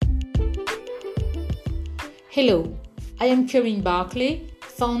Hello, I am Corinne Barclay,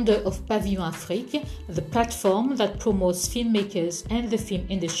 founder of Pavillon Afrique, the platform that promotes filmmakers and the film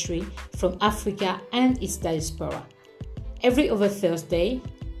industry from Africa and its diaspora. Every other Thursday,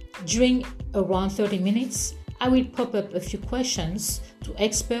 during around 30 minutes, I will pop up a few questions to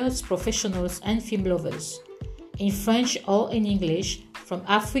experts, professionals, and film lovers, in French or in English, from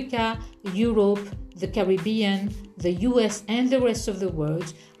Africa, Europe, the Caribbean, the US, and the rest of the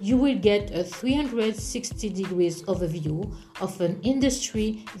world. You will get a 360 degrees overview of an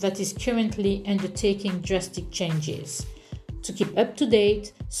industry that is currently undertaking drastic changes. To keep up to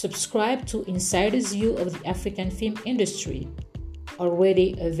date, subscribe to Insider's View of the African film industry,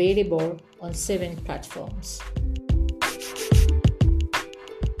 already available on 7 platforms.